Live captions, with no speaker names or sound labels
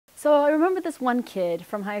So I remember this one kid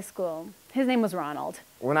from high school. His name was Ronald.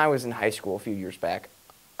 When I was in high school a few years back,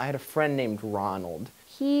 I had a friend named Ronald.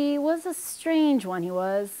 He was a strange one, he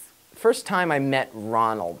was. First time I met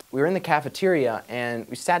Ronald, we were in the cafeteria and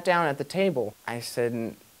we sat down at the table. I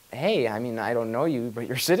said, hey, I don't know you, but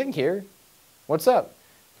you're sitting here. What's up?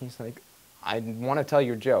 He's like, I want to tell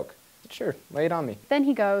you a joke. Sure, lay it on me. Then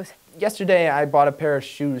he goes, yesterday I bought a pair of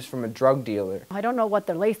shoes from a drug dealer. I don't know what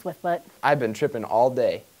they're laced with, but... I've been tripping all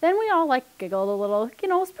day. Then we all giggled a little, it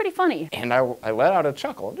was pretty funny. And I let out a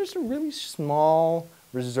chuckle, just a really small,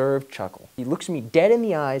 reserved chuckle. He looks me dead in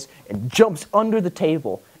the eyes and jumps under the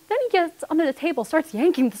table. Then he gets under the table, starts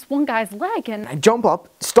yanking this one guy's leg, and I jump up,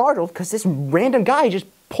 startled, because this random guy just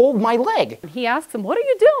pulled my leg. He asks him, what are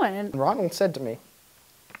you doing? And Ronald said to me,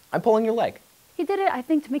 I'm pulling your leg. He did it, I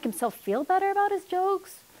think, to make himself feel better about his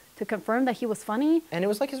jokes, to confirm that he was funny. And it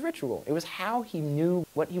was like his ritual. It was how he knew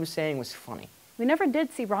what he was saying was funny. We never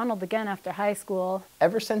did see Ronald again after high school.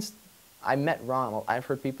 Ever since I met Ronald, I've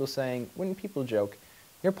heard people saying, when people joke,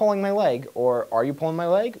 you're pulling my leg, or are you pulling my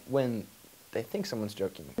leg, when they think someone's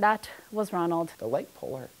joking. That was Ronald. The leg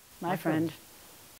puller. My friend.